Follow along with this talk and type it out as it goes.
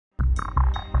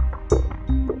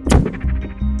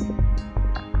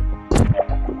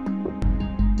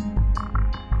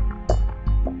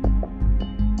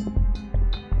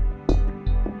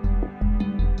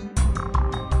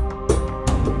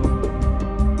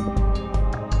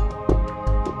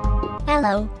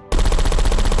Hello.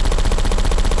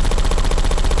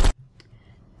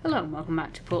 Hello and welcome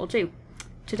back to Portal 2.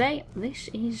 Today, this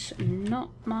is not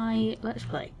my Let's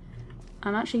Play.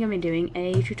 I'm actually going to be doing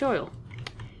a tutorial.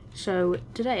 So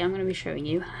today I'm going to be showing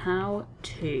you how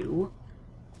to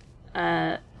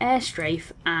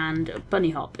airstrafe and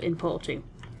bunny hop in Portal 2.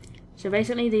 So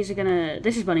basically this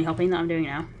is bunny hopping that I'm doing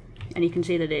now, and you can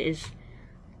see that it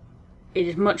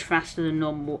is much faster than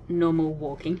normal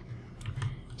walking.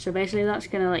 So basically that's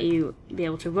going to let you be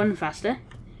able to run faster,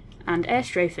 and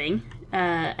airstrafing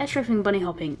and bunny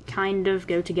hopping kind of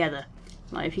go together.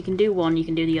 Like if you can do one, you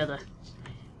can do the other,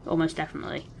 almost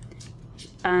definitely.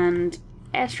 And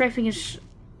airstrafing is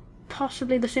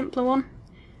possibly the simpler one,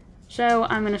 so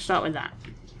I'm going to start with that.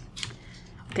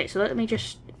 Okay, so let me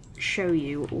just show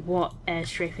you what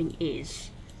airstrafing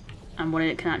is and what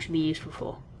it can actually be useful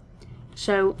for.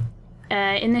 So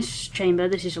in this chamber,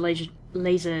 this is a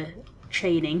laser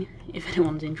chaining, if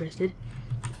anyone's interested.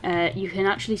 You can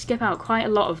actually skip out quite a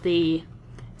lot of the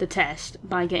test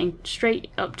by getting straight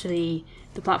up to the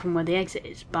platform where the exit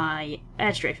is by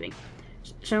airstrafing.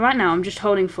 So right now I'm just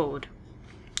holding forward,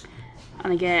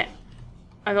 and I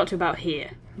got to about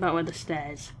here, about where the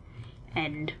stairs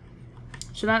end.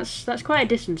 So that's quite a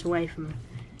distance away from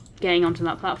getting onto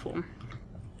that platform.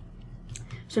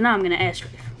 So now I'm going to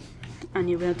airstrafe, and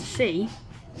you'll be able to see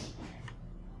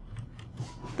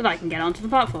that I can get onto the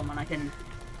platform and I can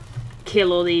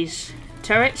kill all these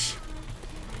turrets.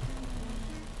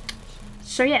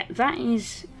 So yeah, that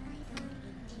is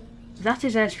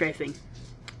airstrafing.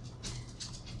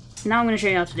 Now I'm going to show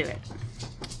you how to do it.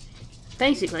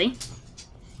 Basically,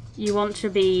 you want to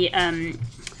be, I'm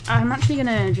actually going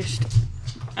to just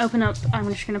open up, I'm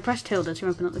just going to press tilde to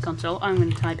open up the console. I'm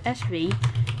going to type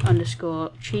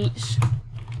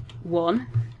sv_cheats1,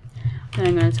 then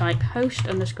I'm going to type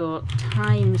host_timescale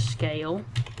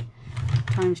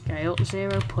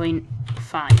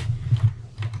 0.5.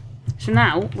 So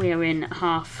now we are in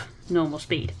half normal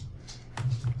speed.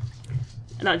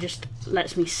 That just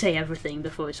lets me say everything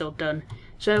before it's all done.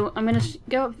 So I'm going to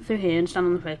go up through here and stand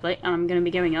on the faceplate, and I'm going to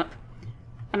be going up,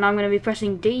 and I'm going to be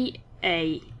pressing D,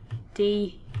 A,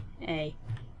 D, A,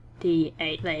 D,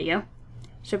 A. There you go.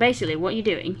 So basically what you're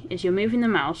doing is you're moving the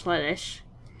mouse like this,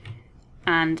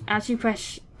 and as you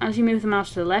move the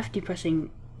mouse to the left, you're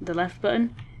pressing the left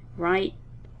button, right,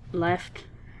 left,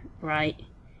 right,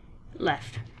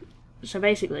 left. So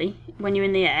basically, when you're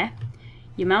in the air,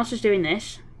 your mouse is doing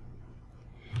this.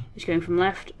 It's going from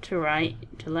left to right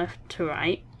to left to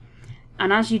right,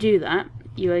 and as you do that,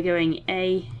 you are going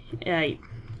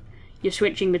you're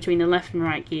switching between the left and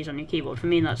right keys on your keyboard. For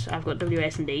me, I've got W,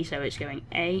 S, and D, so it's going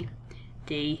A,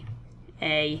 D,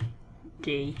 A,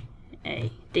 D,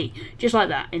 A, D, just like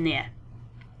that in the air.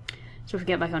 So if we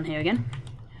get back on here again,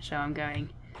 so I'm going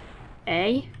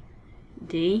A,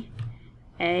 D,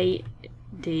 A,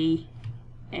 D,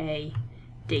 A,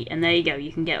 D, and there you go.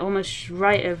 You can get almost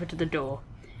right over to the door.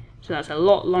 So that's a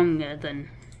lot longer than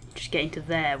just getting to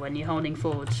there when you're holding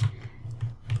forwards.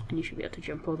 And you should be able to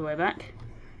jump all the way back.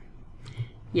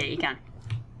 Yeah, you can.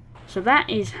 So that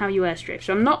is how you airstrafe.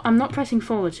 So I'm not pressing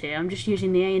forwards here. I'm just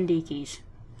using the A and D keys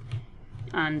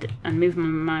and moving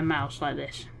my mouse like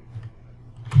this.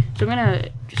 So I'm gonna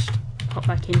just pop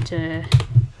back into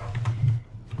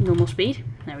normal speed.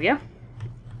 There we go.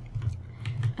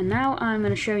 And now I'm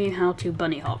going to show you how to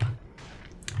bunny hop.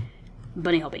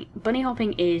 Bunny hopping. Bunny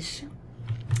hopping is,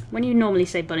 when you normally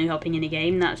say bunny hopping in a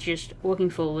game, that's just walking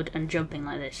forward and jumping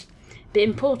like this. But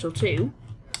in Portal 2,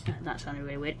 that sounded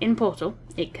really weird. In Portal,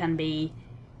 it can mean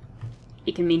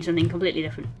something completely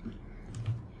different.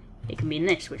 It can mean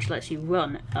this, which lets you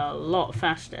run a lot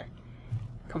faster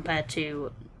compared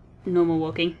to normal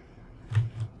walking.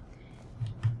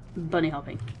 Bunny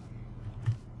hopping.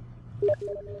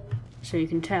 So you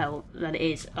can tell that it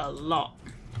is a lot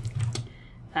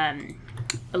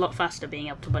faster being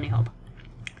able to bunny hop.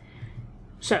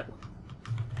 So,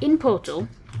 in Portal,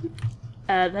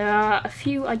 there are a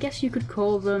few, I guess you could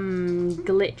call them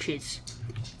glitches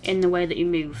in the way that you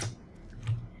move.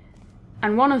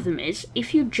 And one of them is,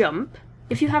 if you jump,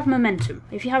 if you have momentum,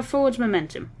 if you have forwards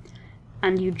momentum,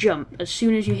 and you jump as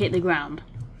soon as you hit the ground,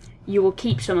 you will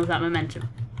keep some of that momentum.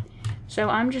 So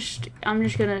I'm just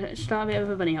gonna start a bit of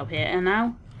a bunny hop here, and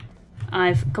now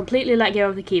I've completely let go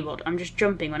of the keyboard. I'm just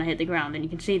jumping when I hit the ground, and you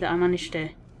can see that I managed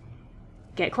to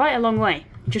get quite a long way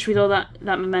just with all that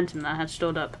momentum that I had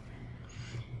stored up.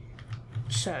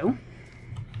 So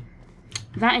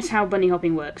that is how bunny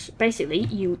hopping works. Basically,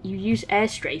 you use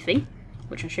airstrafing,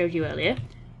 which I showed you earlier,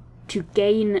 to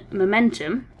gain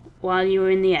momentum while you're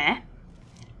in the air,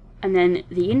 and then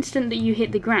the instant that you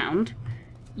hit the ground,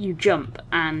 you jump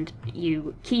and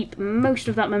you keep most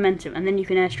of that momentum, and then you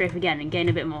can airstrafe again and gain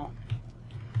a bit more.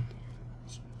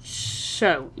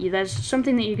 So there's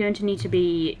something that you're going to need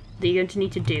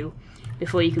to do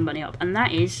before you can bunny hop, and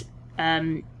that is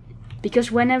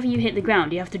because whenever you hit the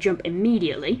ground, you have to jump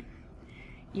immediately.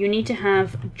 You need to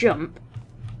have jump.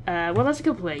 Well, there's a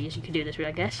couple of ways you can do this with,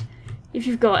 I guess. If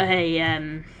you've got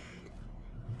a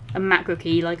macro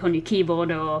key, like on your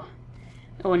keyboard or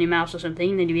on your mouse or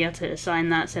something, then you'll be able to assign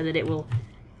that so that it will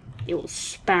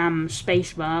spam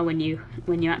spacebar when you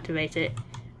activate it.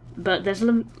 But there's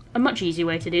a much easier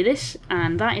way to do this,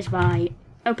 and that is by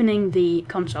opening the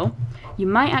console. You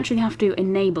might actually have to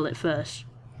enable it first.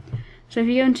 So if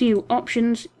you go into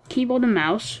Options, Keyboard and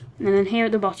Mouse, and then here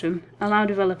at the bottom, Allow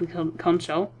Developer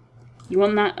Console, you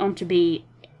want that on to be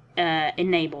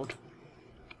enabled.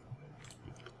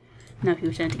 Now if you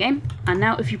return to game, and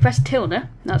now if you press tilde,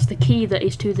 that's the key that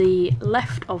is to the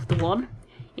left of the 1,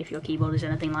 if your keyboard is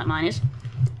anything like mine is,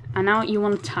 and now you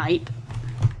want to type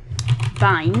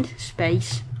bind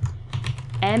space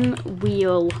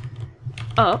MWHEELUP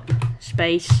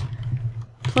space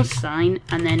 +,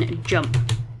 and then jump.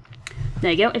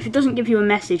 There you go. If it doesn't give you a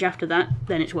message after that,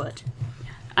 then it's worked.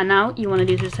 And now you want to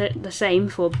do the same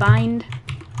for bind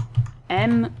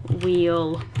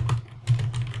MWHEELDOWN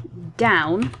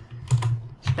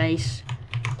space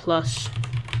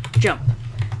 +jump.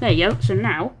 There you go. So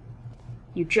now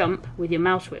you jump with your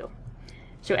mouse wheel.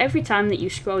 So every time that you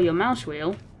scroll your mouse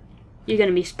wheel, you're going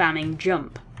to be spamming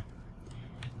jump,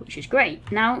 which is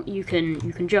great. Now you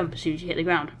can jump as soon as you hit the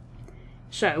ground.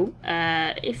 So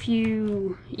if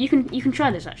you can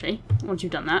try this actually. Once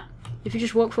you've done that, if you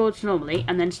just walk forwards normally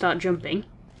and then start jumping,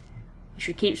 you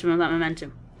should keep some of that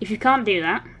momentum. If you can't do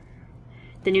that,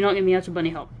 then you're not going to be able to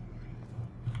bunny hop.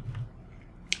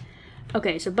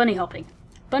 Okay, so bunny hopping.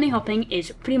 Bunny hopping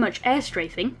is pretty much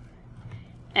airstrafing,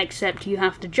 except you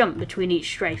have to jump between each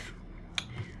strafe.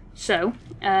 So,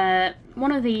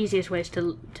 one of the easiest ways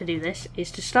to do this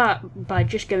is to start by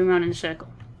just going around in a circle.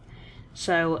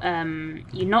 So,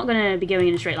 you're not going to be going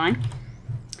in a straight line.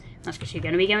 That's because you're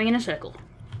going to be going in a circle.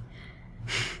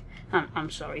 I'm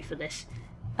sorry for this.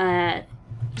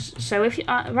 So, if you,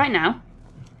 right now,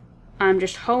 I'm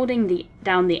just holding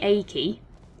down the A key.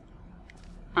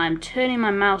 I'm turning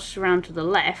my mouse around to the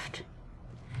left,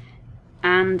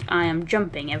 and I am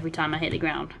jumping every time I hit the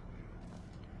ground.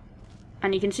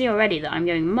 And you can see already that I'm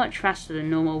going much faster than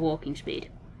normal walking speed.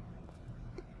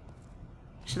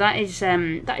 So that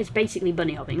is basically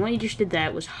bunny hopping. What you just did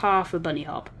there was half a bunny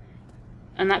hop,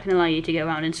 and that can allow you to go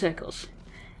around in circles,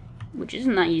 which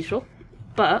isn't that useful.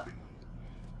 But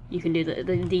you can do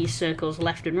these circles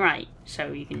left and right.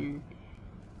 So you can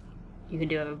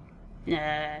do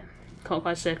a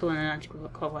clockwise circle and an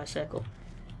anti-clockwise circle,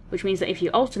 which means that if you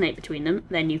alternate between them,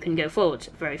 then you can go forwards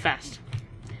very fast.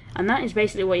 And that is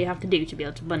basically what you have to do to be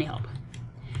able to bunny hop.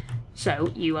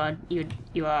 So you are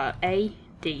A,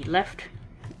 D, left,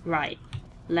 right,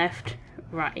 left,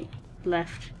 right,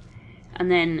 left, and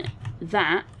then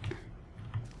that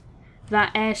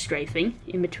air strafing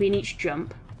in between each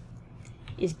jump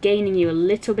is gaining you a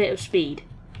little bit of speed.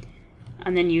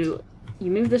 And then you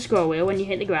move the scroll wheel when you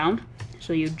hit the ground,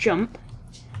 so you jump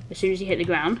as soon as you hit the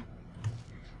ground,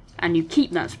 and you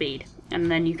keep that speed,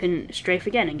 and then you can strafe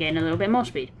again and gain a little bit more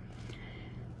speed.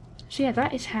 So yeah,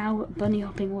 that is how bunny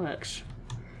hopping works.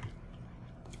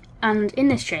 And in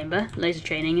this chamber, laser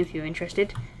training if you're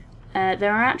interested,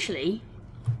 there are actually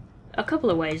a couple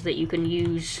of ways that you can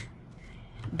use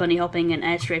bunny hopping and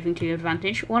air strafing to your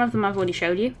advantage. One of them I've already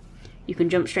showed you. You can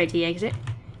jump straight to the exit.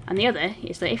 And the other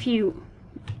is that if you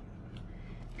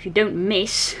don't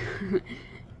miss,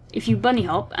 if you bunny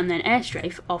hop and then air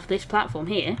strafe off this platform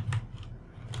here,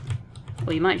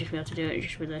 or you might just be able to do it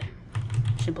just with a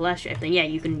simple airstrafe thing. Yeah,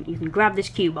 you can grab this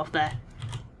cube off there,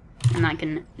 and that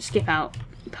can skip out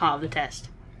part of the test.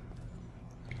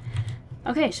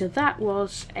 Okay, so that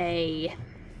was a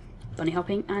bunny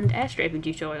hopping and air strafing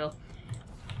tutorial.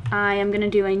 I am going to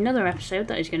do another episode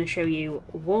that is going to show you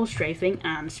wall strafing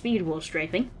and speed wall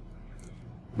strafing,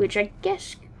 which I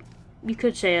guess you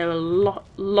could say are a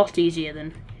lot easier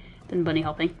than bunny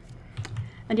hopping.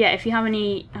 And yeah, if you have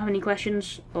any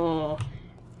questions, or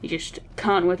you just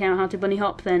can't work out how to bunny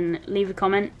hop, then leave a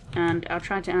comment and I'll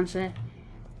try to answer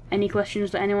any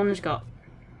questions that anyone has got.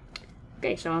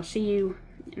 Okay, so I'll see you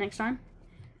next time.